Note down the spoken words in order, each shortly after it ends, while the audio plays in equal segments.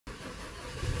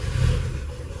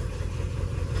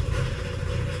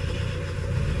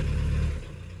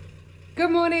Good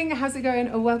morning, how's it going?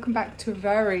 And welcome back to a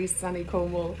very sunny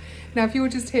Cornwall. Now, if you're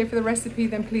just here for the recipe,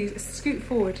 then please scoot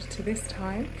forward to this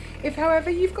time. If, however,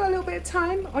 you've got a little bit of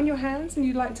time on your hands and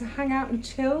you'd like to hang out and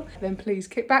chill, then please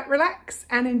kick back, relax,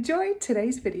 and enjoy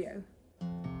today's video.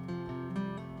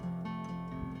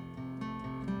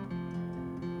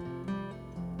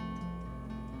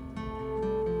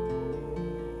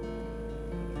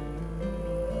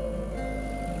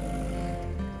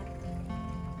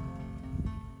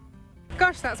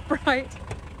 Gosh, that's bright.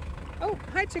 Oh,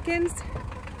 hi chickens.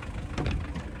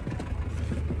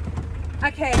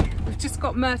 Okay, we've just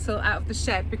got Myrtle out of the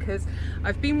shed because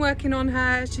I've been working on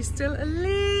her. She's still a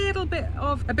little bit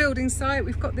of a building site.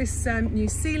 We've got this new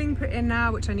ceiling put in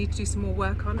now, which I need to do some more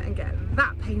work on and get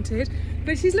that painted.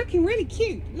 But she's looking really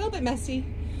cute, a little bit messy,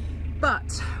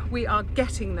 but we are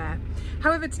getting there.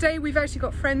 However, today we've actually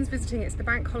got friends visiting. It's the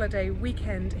bank holiday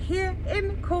weekend here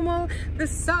in Cornwall. The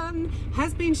sun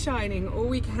has been shining all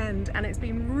weekend and it's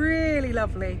been really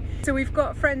lovely. So we've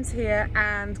got friends here,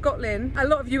 and Kwoklyn, a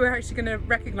lot of you are actually going to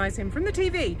recognise him from the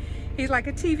TV. He's like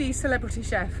a TV celebrity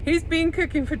chef. He's been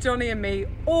cooking for Johnny and me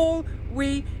all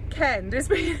weekend. It's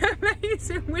been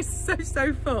amazing. We're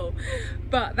so full.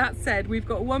 But that said, we've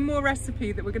got one more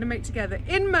recipe that we're going to make together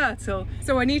in Myrtle.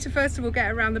 So I need to first of all get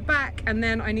her around the back, and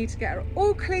then I need to get her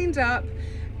all cleaned up,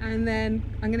 and then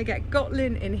I'm going to get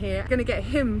Kwoklyn in here. I'm going to get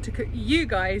him to cook you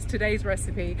guys today's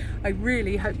recipe. I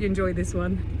really hope you enjoy this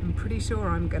one. I'm pretty sure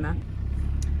I'm gonna.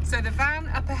 So the van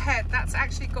up ahead, that's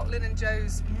actually Kwoklyn and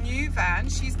Joe's new van.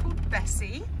 She's called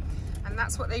Bessie, and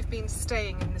that's what they've been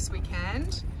staying in this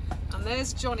weekend. And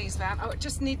there's Johnny's van. Oh, I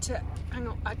just need to, hang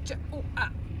on.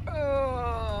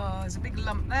 Oh, there's a big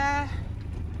lump there.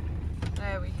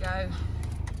 There we go.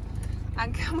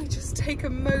 And can we just take a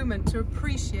moment to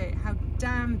appreciate how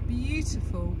damn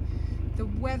beautiful the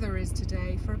weather is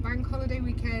today. For a bank holiday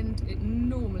weekend, it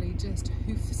normally just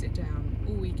hoofs it down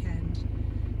all weekend.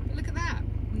 But look at that,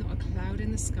 not a cloud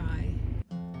in the sky.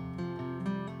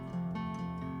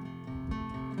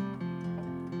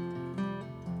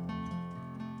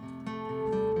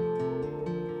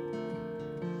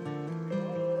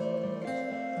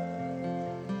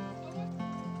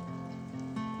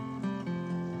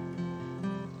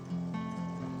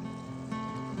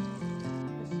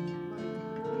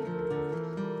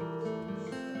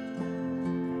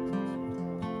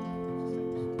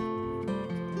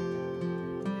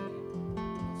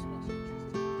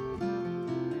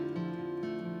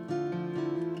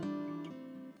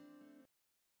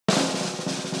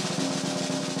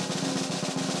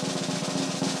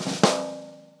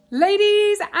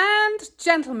 Ladies and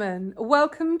gentlemen,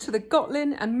 welcome to the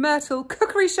Kwoklyn and Myrtle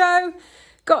Cookery Show.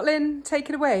 Kwoklyn, take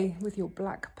it away with your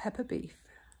black pepper beef.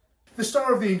 The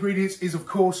star of the ingredients is, of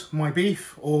course, my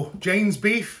beef, or Jane's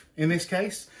beef in this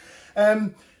case.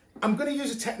 I'm going to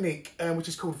use a technique which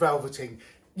is called velveting.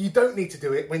 You don't need to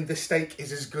do it when the steak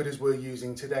is as good as we're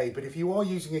using today, but if you are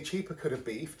using a cheaper cut of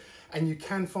beef and you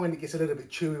can find it gets a little bit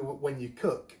chewy when you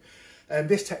cook,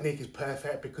 this technique is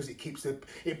perfect because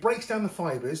it breaks down the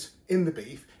fibres in the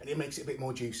beef and it makes it a bit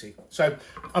more juicy. So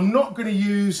I'm not going to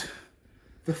use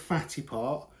the fatty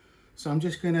part, so I'm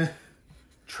just going to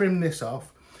trim this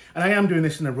off. And I am doing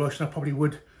this in a rush, and I probably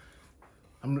would.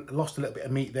 I lost a little bit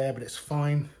of meat there, but it's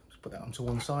fine. Just put that onto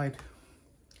one side.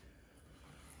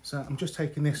 So I'm just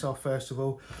taking this off first of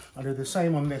all. I'll do the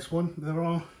same on this one. There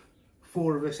are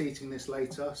 4 of us eating this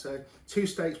later, so 2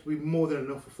 steaks will be more than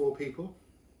enough for 4 people.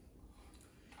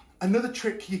 Another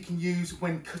trick you can use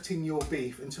when cutting your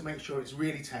beef and to make sure it's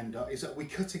really tender is that we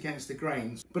cut against the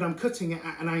grains, but I'm cutting it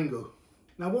at an angle.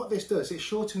 Now what this does, it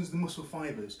shortens the muscle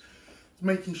fibres,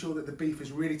 making sure that the beef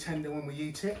is really tender when we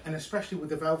eat it, and especially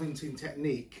with the velveting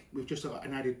technique, we've just got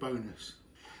an added bonus.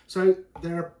 So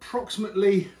they're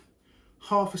approximately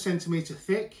 ½ centimetre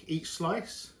thick each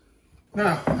slice.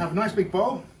 Now I have a nice big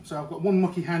bowl, so I've got one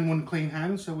mucky hand, one clean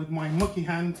hand. So with my mucky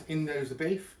hand, in goes the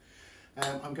beef.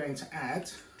 I'm going to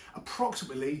add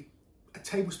approximately a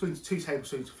tablespoon to 2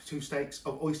 tablespoons for 2 steaks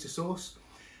of oyster sauce.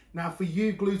 Now for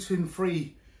you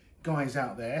gluten-free guys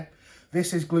out there,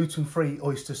 this is gluten-free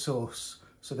oyster sauce.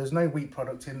 So there's no wheat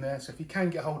product in there. So if you can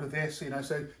get hold of this,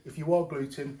 so if you are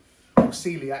gluten or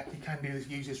celiac, you can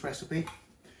use this recipe.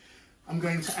 I'm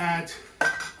going to add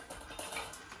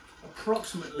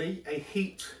approximately a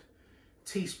heaped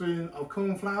teaspoon of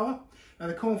corn flour. Now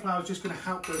the corn flour is just going to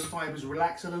help those fibres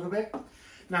relax a little bit.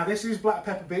 Now this is black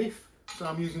pepper beef, so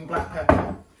I'm using black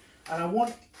pepper, and I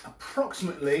want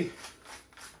approximately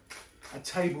a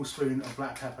tablespoon of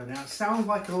black pepper. Now it sounds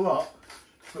like a lot,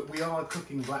 but we are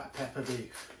cooking black pepper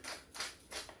beef.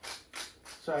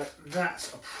 So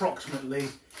that's approximately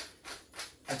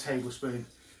a tablespoon.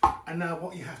 And now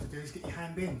what you have to do is get your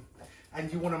hand in.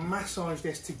 And you want to massage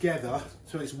this together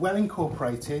so it's well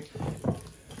incorporated.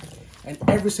 And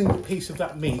every single piece of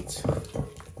that meat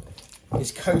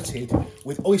is coated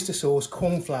with oyster sauce,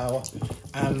 corn flour,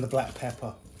 and the black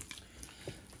pepper.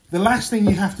 The last thing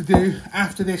you have to do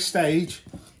after this stage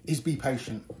is be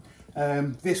patient.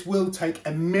 This will take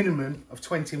a minimum of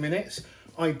 20 minutes.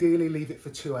 Ideally, leave it for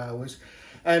 2 hours.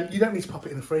 You don't need to pop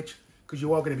it in the fridge because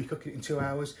you are going to be cooking it in 2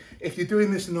 hours. If you're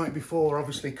doing this the night before,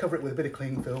 obviously cover it with a bit of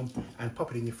cling film and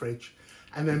pop it in your fridge.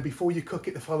 And then before you cook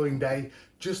it the following day,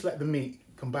 just let the meat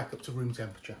come back up to room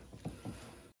temperature.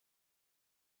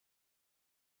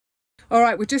 All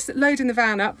right, we're just loading the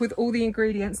van up with all the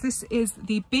ingredients. This is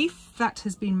the beef that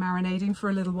has been marinating for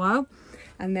a little while.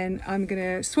 And then I'm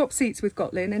gonna swap seats with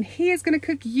Kwoklyn and he is gonna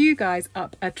cook you guys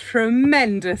up a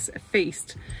tremendous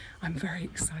feast. I'm very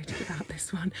excited about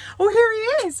this one. Oh, here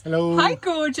he is. Hello. Hi,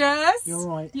 gorgeous. You all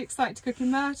right? You excited to cook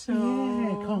in Myrtle?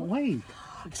 Yeah, can't wait.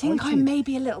 I think I'm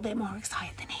maybe a little bit more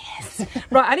excited than he is.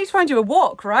 Right, I need to find you a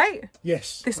wok, right?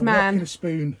 Yes. This man. A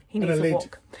spoon he and needs a lid.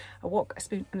 A wok, a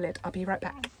spoon and a lid. I'll be right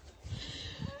back.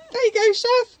 There you go,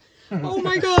 chef. Oh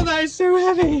my God, that is so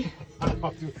heavy.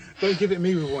 Don't give it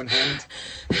me with one hand.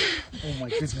 Oh my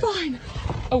goodness. It's fine.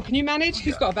 Oh, can you manage?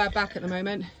 He's got a bad back at the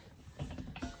moment.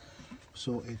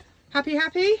 Sorted. Happy,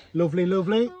 happy? Lovely,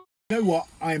 lovely. You know what?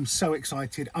 I am so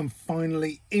excited. I'm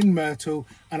finally in Myrtle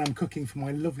and I'm cooking for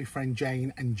my lovely friend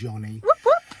Jane and Johnny. Whoop,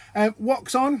 whoop.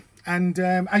 Wok's on, and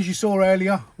as you saw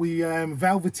earlier, we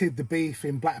velveted the beef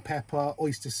in black pepper,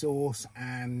 oyster sauce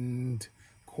and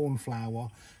corn flour.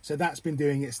 So that's been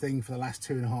doing its thing for the last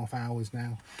 2.5 hours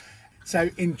now. So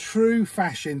in true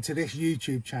fashion to this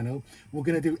YouTube channel, we're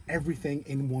going to do everything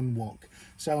in one wok.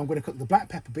 So I'm going to cook the black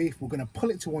pepper beef, we're going to pull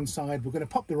it to one side, we're going to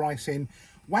pop the rice in,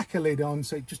 whack a lid on,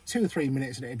 so just 2 or 3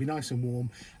 minutes and it'll be nice and warm.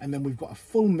 And then we've got a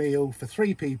full meal for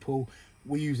 3 people.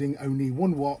 We're using only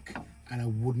one wok and a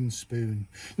wooden spoon.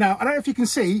 Now, I don't know if you can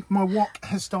see, my wok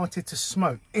has started to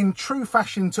smoke. In true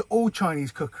fashion to all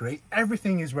Chinese cookery,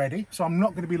 everything is ready. So I'm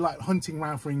not going to be like hunting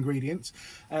around for ingredients.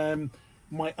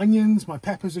 My onions, my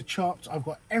peppers are chopped. I've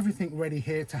got everything ready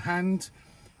here to hand.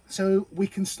 So we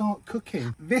can start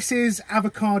cooking. This is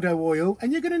avocado oil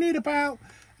and you're going to need about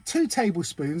 2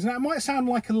 tablespoons. Now it might sound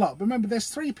like a lot, but remember there's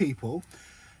 3 people.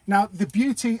 Now, the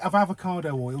beauty of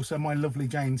avocado oil, so my lovely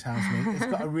Jane tells me, it's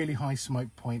got a really high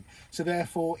smoke point. So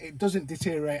therefore, it doesn't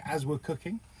deteriorate as we're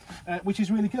cooking, which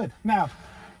is really good. Now,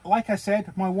 like I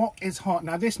said, my wok is hot.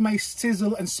 Now, this may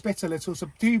sizzle and spit a little, so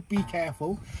do be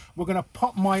careful. We're going to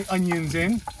pop my onions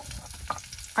in.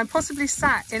 I'm possibly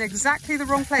sat in exactly the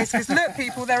wrong place because look,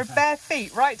 people, there are bare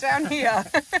feet right down here.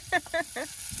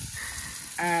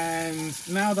 And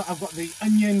now that I've got the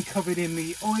onion covered in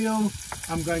the oil,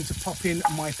 I'm going to pop in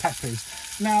my peppers.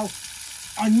 Now,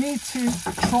 I need to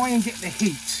try and get the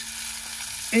heat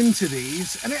into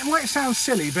these, and it might sound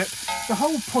silly, but the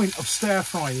whole point of stir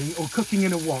frying or cooking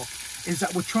in a wok is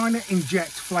that we're trying to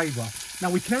inject flavour.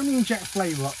 Now, we can only inject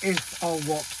flavour if our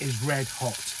wok is red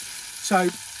hot. So,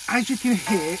 as you can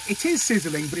hear, it is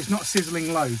sizzling, but it's not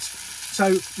sizzling loads.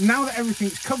 So now that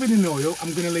everything's covered in oil,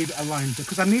 I'm going to leave it alone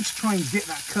because I need to try and get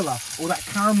that colour or that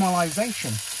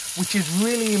caramelisation, which is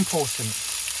really important.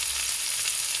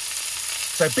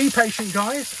 So be patient,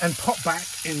 guys, and pop back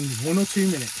in 1 or 2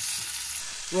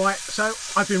 minutes. Right, so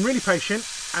I've been really patient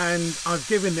and I've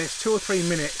given this 2 or 3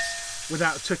 minutes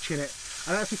without touching it.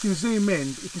 I don't know if you can zoom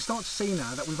in, but you can start to see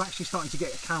now that we've actually started to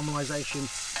get a caramelisation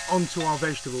onto our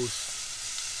vegetables.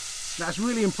 Now it's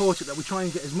really important that we try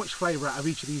and get as much flavour out of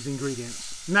each of these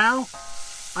ingredients. Now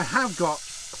I have got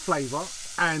flavour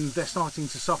and they're starting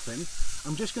to soften.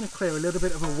 I'm just going to clear a little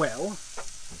bit of a well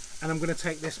and I'm going to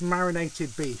take this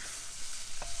marinated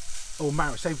beef, or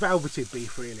say velveted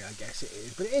beef really I guess it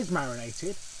is, but it is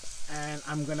marinated, and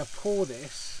I'm going to pour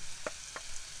this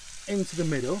into the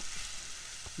middle.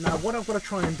 Now what I've got to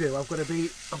try and do, I've got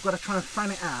to try and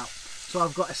fan it out so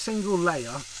I've got a single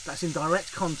layer that's in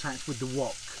direct contact with the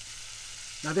wok.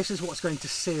 Now this is what's going to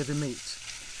sear the meat.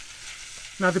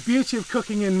 Now the beauty of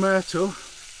cooking in Myrtle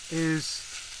is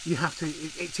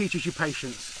it teaches you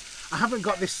patience. I haven't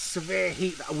got this severe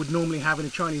heat that I would normally have in a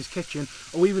Chinese kitchen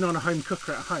or even on a home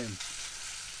cooker at home.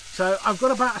 So I've got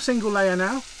about a single layer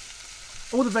now.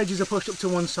 All the veggies are pushed up to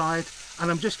one side and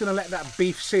I'm just going to let that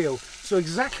beef seal. So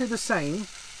exactly the same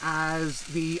as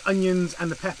the onions and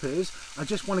the peppers, I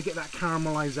just want to get that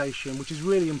caramelisation, which is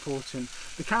really important.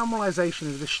 The caramelisation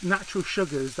is the natural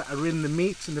sugars that are in the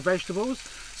meats and the vegetables,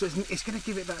 so it's going to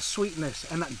give it that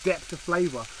sweetness and that depth of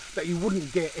flavour that you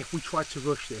wouldn't get if we tried to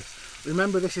rush this.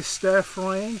 Remember, this is stir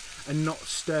frying and not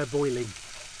stir boiling.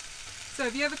 So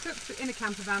have you ever cooked in a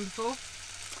camper van before?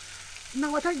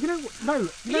 No, I don't. You know what? No, you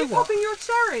Are know you what? popping your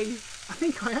cherry? I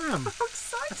think I am. How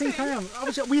exciting. I think I am.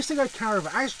 We used to go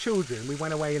caravan. As children, we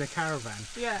went away in a caravan.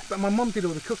 Yeah. But my mum did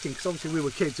all the cooking because obviously we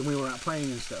were kids and we were out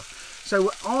playing and stuff.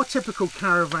 So our typical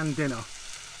caravan dinner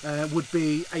would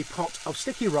be a pot of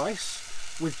sticky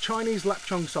rice with Chinese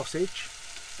lapchung sausage,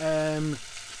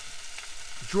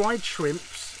 dried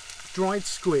shrimps, dried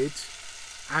squid,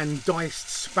 and diced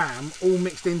spam, all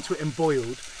mixed into it and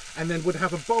boiled. And then would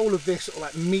have a bowl of this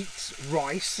like meat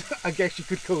rice, I guess you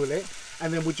could call it,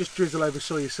 and then we'd just drizzle over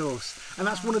soy sauce. And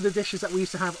that's one of the dishes that we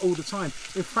used to have all the time.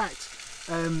 In fact,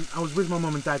 I was with my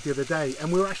mum and dad the other day,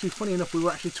 and we were actually, funny enough, we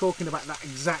were actually talking about that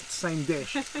exact same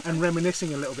dish and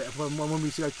reminiscing a little bit of when we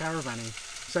used to go caravanning.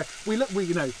 So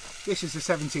you know, this is the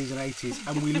 70s and 80s,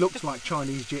 and we looked like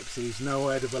Chinese gypsies, no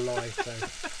word of a lie. So.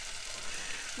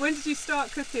 When did you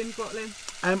start cooking, Kwoklyn?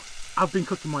 I've been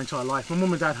cooking my entire life. My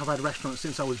mum and dad have had restaurants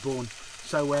since I was born.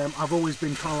 So I've always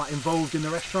been kind of like involved in the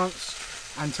restaurants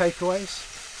and takeaways.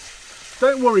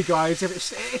 Don't worry guys, if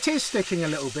it is sticking a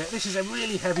little bit. This is a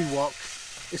really heavy wok.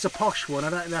 It's a posh one. I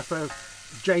don't know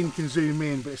if Jane can zoom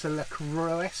in, but it's a Le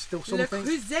Creuset or something. Le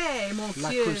Creuset,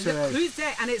 monsieur. Le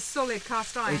Creuset, and it's solid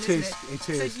cast iron, isn't it? It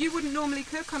is. So you wouldn't normally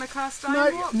cook on a cast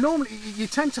iron wok? No, normally you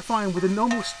tend to find with a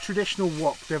normal traditional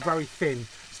wok, they're very thin.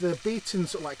 So they're beaten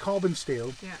sort of like carbon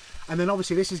steel. Yeah. And then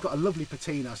obviously this has got a lovely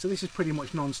patina, so this is pretty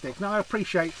much non-stick. Now I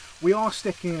appreciate we are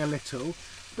sticking a little,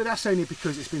 but that's only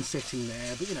because it's been sitting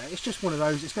there. But you know, it's just one of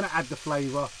those, it's going to add the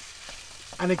flavour.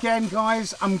 And again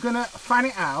guys, I'm going to fan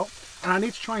it out, and I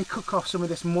need to try and cook off some of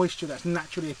this moisture that's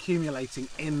naturally accumulating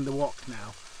in the wok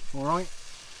now. Alright?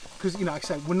 Because, you know, like I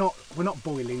said, we're not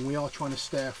boiling, we are trying to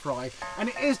stir fry. And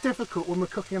it is difficult when we're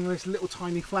cooking on this little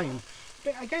tiny flame.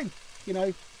 But again, you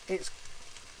know, it's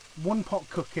one pot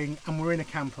cooking, and we're in a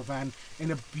camper van in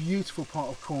a beautiful part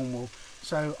of Cornwall,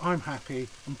 so I'm happy.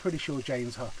 I'm pretty sure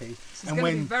Jane's happy. She's going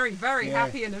to be very, very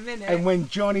happy in a minute. And when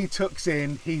Johnny tucks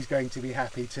in, he's going to be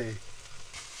happy too.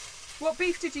 What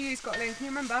beef did you use, Kwoklyn? Can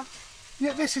you remember?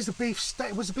 Yeah, this is a beef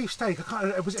steak. It was a beef steak. I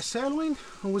can't. Was it a sirloin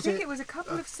or was it? I think it was a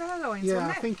couple of sirloins. Yeah,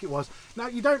 wasn't it? I think it was. Now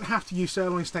you don't have to use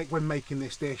sirloin steak when making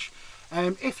this dish.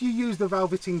 If you use the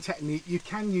velveting technique, you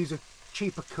can use a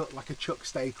cheaper cut like a chuck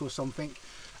steak or something.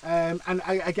 And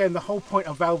again, the whole point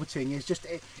of velveting is just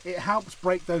it helps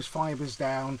break those fibres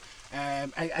down.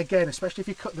 Again, especially if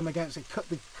you cut them against it, cut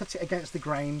it against the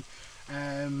grain.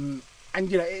 And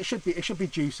you know, it should be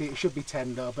juicy, it should be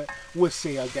tender, but we'll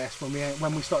see, I guess,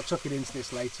 when we start tucking into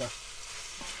this later.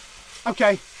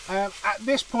 Okay, at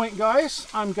this point, guys,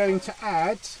 I'm going to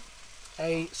add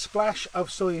a splash of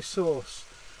soy sauce.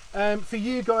 For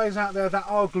you guys out there that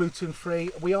are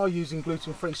gluten-free, we are using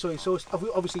gluten-free soy sauce.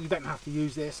 Obviously, you don't have to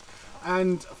use this.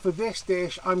 And for this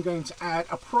dish, I'm going to add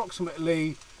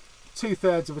approximately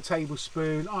 2/3 of a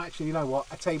tablespoon. Oh, actually, you know what?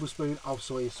 A tablespoon of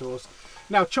soy sauce.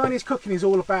 Now, Chinese cooking is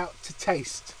all about to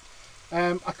taste.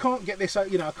 I can't get this,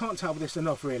 you know, I can't tell this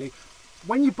enough, really.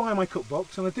 When you buy my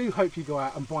cookbooks, and I do hope you go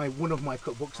out and buy one of my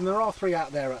cookbooks, and there are 3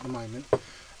 out there at the moment,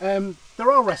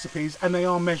 there are recipes and they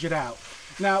are measured out.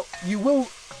 Now, you will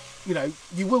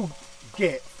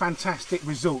get fantastic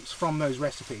results from those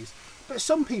recipes. But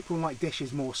some people like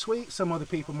dishes more sweet, some other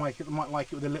people might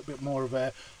like it with a little bit more of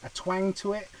a twang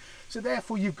to it. So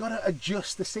therefore you've got to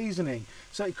adjust the seasoning.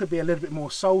 So it could be a little bit more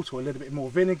salt, or a little bit more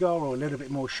vinegar, or a little bit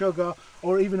more sugar,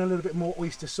 or even a little bit more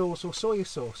oyster sauce or soy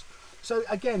sauce. So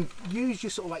again, use your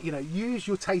sort of like, you know, use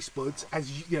your taste buds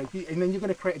as you know, and then you're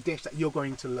going to create a dish that you're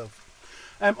going to love.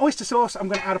 Oyster sauce, I'm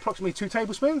going to add approximately 2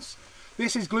 tablespoons.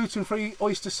 This is gluten-free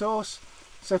oyster sauce.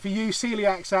 So for you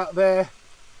celiacs out there,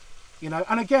 you know,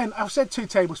 and again, I've said 2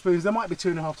 tablespoons, there might be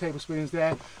 2.5 tablespoons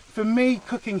there. For me,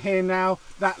 cooking here now,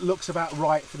 that looks about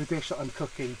right for the dish that I'm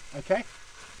cooking, okay?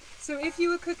 So if you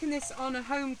were cooking this on a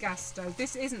home gas stove,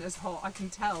 this isn't as hot, I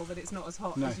can tell that it's not as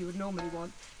hot as you would normally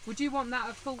want. Would you want that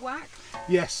at full whack?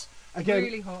 Yes. Again,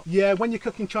 really hot? Yeah, when you're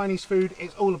cooking Chinese food,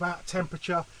 it's all about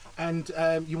temperature, and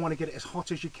you want to get it as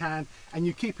hot as you can, and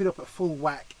you keep it up at full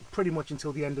whack pretty much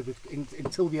until the end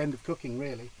of cooking,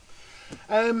 really.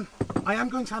 I am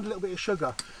going to add a little bit of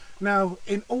sugar. Now,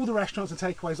 in all the restaurants and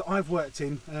takeaways that I've worked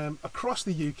in across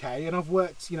the UK, and I've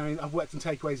worked in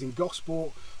takeaways in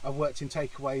Gosport, I've worked in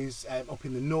takeaways up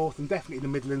in the north, and definitely the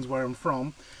Midlands where I'm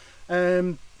from.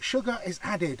 Sugar is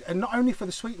added, and not only for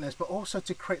the sweetness, but also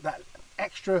to create that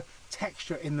extra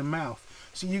texture in the mouth.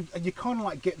 So you kind of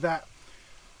like get that.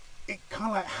 It kind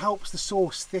of like helps the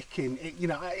sauce thicken. You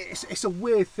know, it's a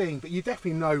weird thing, but you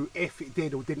definitely know if it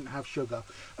did or didn't have sugar.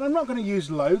 And I'm not going to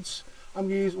use loads. I'm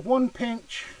going to use 1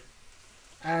 pinch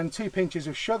and 2 pinches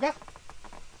of sugar.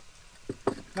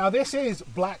 Now this is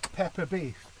black pepper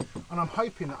beef. and I'm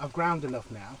hoping that I've ground enough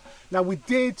now. Now we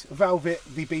did velvet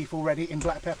the beef already in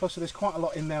black pepper, so there's quite a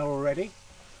lot in there already.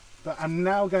 But I'm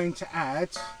now going to add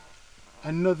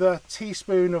another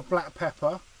teaspoon of black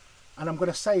pepper, and I'm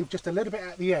going to save just a little bit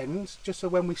at the end, just so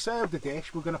when we serve the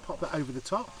dish, we're going to pop that over the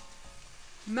top.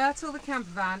 Myrtle the camper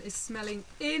van is smelling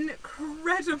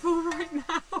incredible right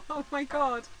now. Oh my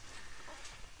God.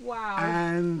 Wow.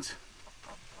 And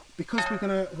because we're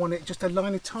going to want it just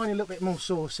a tiny little bit more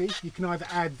saucy, you can either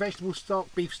add vegetable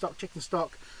stock, beef stock, chicken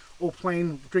stock, or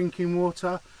plain drinking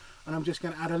water. And I'm just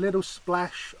going to add a little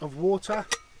splash of water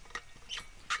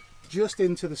just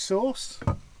into the sauce.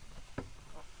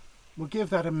 We'll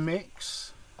give that a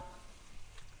mix.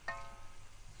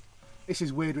 This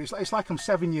is weird. It's like I'm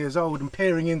 7 years old and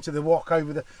peering into the wok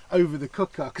over the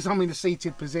cooker because I'm in a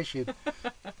seated position.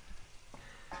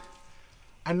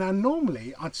 And now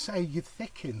normally I'd say you'd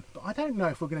thicken, but I don't know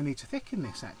if we're going to need to thicken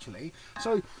this actually.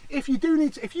 So if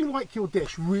you like your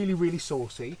dish really, really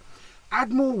saucy,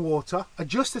 add more water,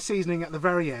 adjust the seasoning at the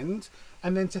very end,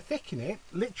 and then to thicken it,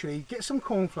 literally get some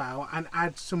corn flour and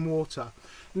add some water.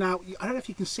 Now, I don't know if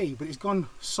you can see, but it's gone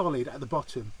solid at the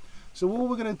bottom. So all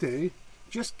we're going to do,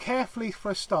 just carefully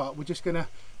for a start, we're just going to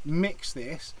mix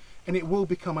this and it will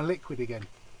become a liquid again.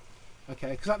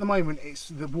 Okay, because at the moment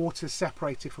the water's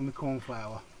separated from the corn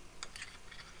flour.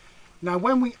 Now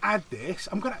when we add this,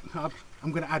 I'm going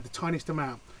to add the tiniest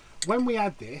amount. When we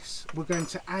add this, we're going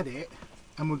to add it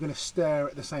and we're going to stir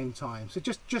at the same time. So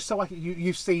just so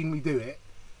you've seen me do it,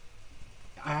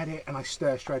 I add it and I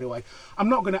stir straight away. I'm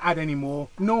not going to add any more.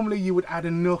 Normally you would add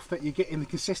enough that you get in the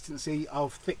consistency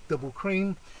of thick double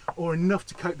cream, or enough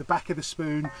to coat the back of the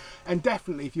spoon. And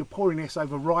definitely if you're pouring this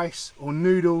over rice or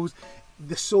noodles,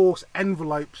 the sauce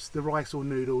envelopes the rice or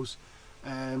noodles.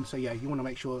 So yeah, you want to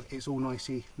make sure it's all nice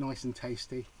and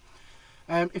tasty.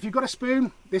 If you've got a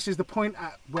spoon, this is the point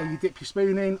at where you dip your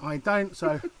spoon in. I don't,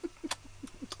 so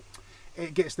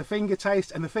it gets the finger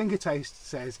taste, and the finger taste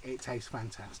says it tastes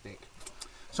fantastic.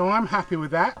 So I'm happy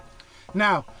with that.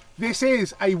 Now, this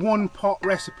is a one pot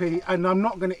recipe and I'm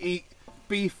not going to eat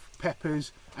beef,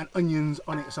 peppers and onions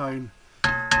on its own.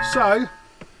 So,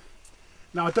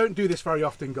 now I don't do this very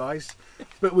often guys,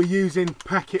 but we're using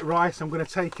packet rice. I'm going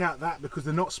to take out that because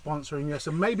they're not sponsoring us,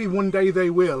 and maybe one day they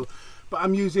will. But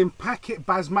I'm using packet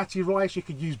basmati rice. You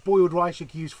could use boiled rice, you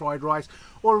could use fried rice,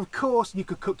 or of course you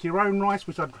could cook your own rice,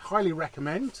 which I'd highly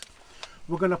recommend.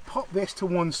 We're going to pop this to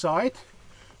one side.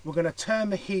 We're going to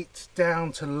turn the heat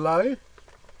down to low,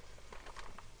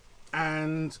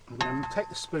 and I'm going to take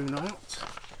the spoon out,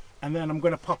 and then I'm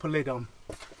going to pop a lid on.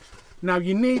 Now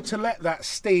you need to let that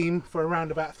steam for around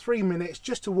about 3 minutes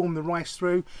just to warm the rice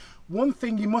through. One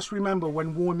thing you must remember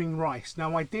when warming rice,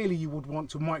 now ideally you would want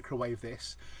to microwave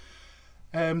this,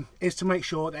 is to make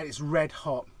sure that it's red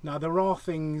hot. Now there are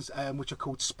things which are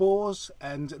called spores,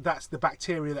 and that's the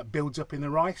bacteria that builds up in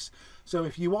the rice. So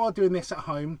if you are doing this at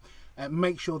home,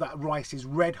 make sure that rice is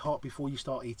red hot before you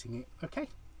start eating it, okay?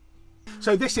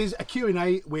 So this is a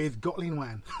Q&A with Kwoklyn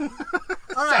Wan.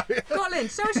 All right,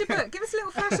 Kwoklyn, show us your book. Give us a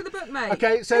little flash of the book, mate.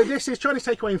 Okay, so this is Chinese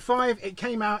Takeaway in 5. It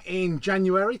came out in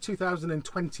January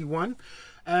 2021.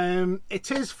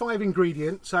 It is 5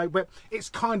 ingredients, but it's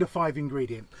kind of 5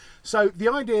 ingredient. So the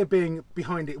idea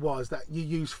behind it was that you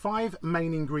use 5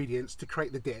 main ingredients to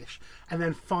create the dish, and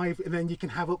then you can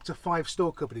have up to 5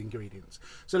 store cupboard ingredients.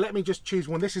 So let me just choose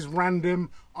one. This is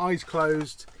random, eyes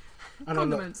closed. And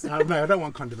condiments. No, I don't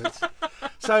want condiments.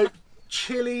 So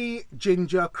chili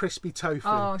ginger crispy tofu.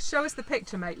 Oh, show us the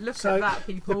picture, mate. Look at that,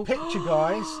 people. The picture,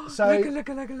 guys. So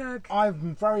look.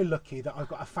 I'm very lucky that I've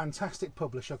got a fantastic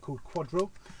publisher called Quadril,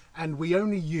 and they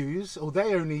only use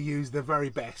the very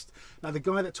best. Now the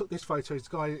guy that took this photo,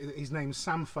 his name's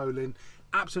Sam Folin,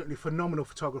 absolutely phenomenal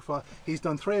photographer. He's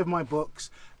done 3 of my books,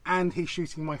 and he's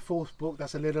shooting my 4th book.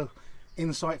 That's a little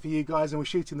insight for you guys, and we're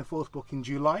shooting the 4th book in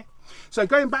July. So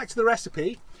going back to the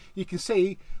recipe, you can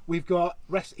see we've got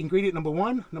ingredient number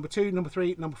 1, number 2, number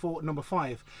 3, number 4, number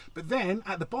 5. But then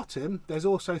at the bottom, there's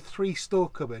also 3 store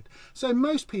cupboard. So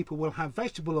most people will have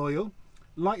vegetable oil,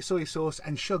 light soy sauce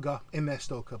and sugar in their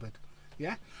store cupboard.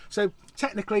 Yeah. So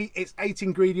technically it's 8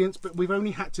 ingredients, but we've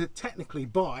only had to technically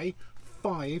buy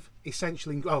 5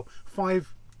 essential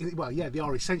they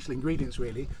are essential ingredients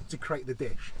really to create the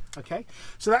dish. Okay,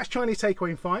 so that's Chinese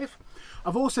Takeaway in 5.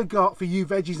 I've also got, for you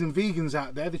veggies and vegans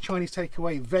out there, the Chinese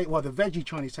Takeaway, the Veggie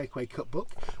Chinese Takeaway cookbook,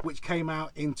 which came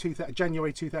out in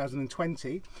January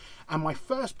 2020, and my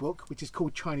first book, which is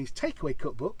called Chinese Takeaway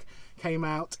Cookbook, came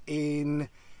out in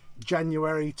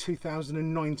January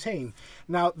 2019.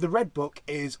 Now the red book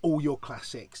is all your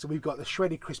classics. So we've got the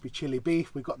shredded crispy chili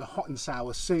beef, we've got the hot and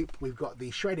sour soup, we've got the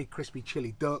shredded crispy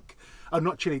chili duck, Oh,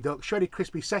 not chili duck, shredded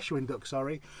crispy Szechuan duck,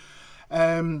 sorry.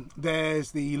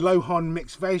 There's the Lohan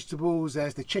mixed vegetables,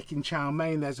 there's the chicken chow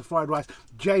mein, there's the fried rice.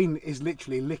 Jane is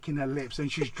literally licking her lips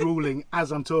and she's drooling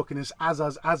as I'm talking, as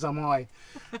am I.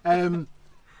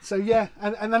 So yeah,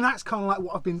 and then that's kind of like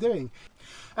what I've been doing.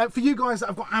 For you guys that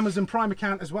have got Amazon Prime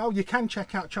account as well, you can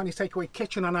check out Chinese Takeaway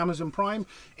Kitchen on Amazon Prime.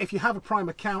 If you have a Prime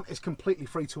account, it's completely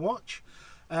free to watch.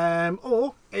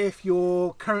 Or if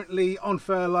you're currently on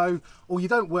furlough or you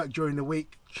don't work during the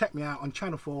week, check me out on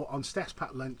Channel 4 on Steph's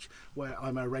Packed Lunch, where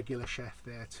I'm a regular chef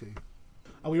there too.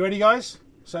 Are we ready, guys?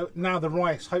 So now the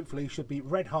rice hopefully should be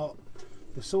red hot.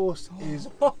 The sauce is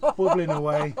bubbling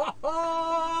away.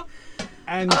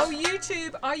 And oh,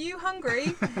 YouTube, are you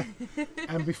hungry?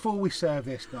 and before we serve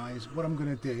this, guys, what I'm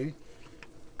going to do,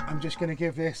 I'm just going to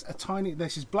give this a tiny,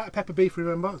 this is black pepper beef,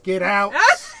 remember? Get out!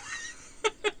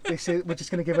 We're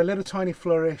just going to give a little tiny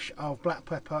flourish of black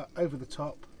pepper over the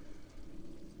top.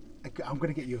 I'm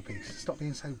going to get you a piece. Stop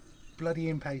being so bloody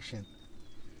impatient.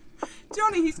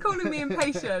 Johnny, he's calling me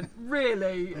impatient.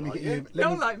 Really?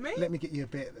 Don't like me? Let me get you a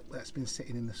bit that's been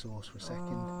sitting in the sauce for a second.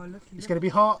 Oh, look, it's going to be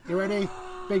hot. You ready?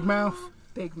 Big mouth.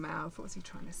 Big mouth. What's he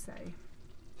trying to say?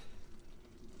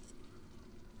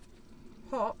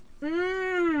 Hot.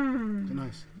 Mmm. Is it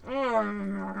nice?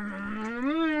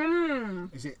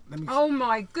 Is it? Let me. Oh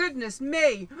my goodness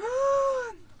me!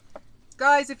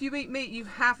 Guys, if you eat meat, you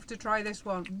have to try this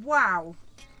one. Wow.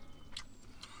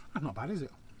 That's not bad, is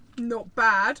it? Not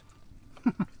bad.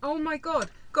 Oh my god.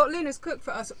 Kwoklyn has cooked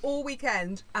for us all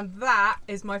weekend, and that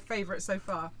is my favourite so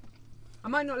far. I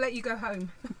might not let you go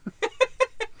home.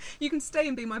 You can stay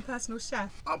and be my personal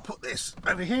chef. I'll put this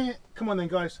over here. Come on then,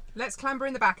 guys. Let's clamber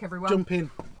in the back, everyone. Jump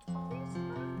in.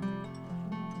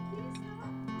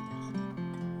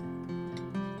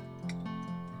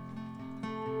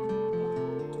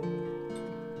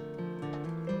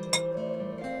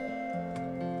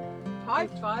 High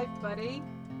five, buddy.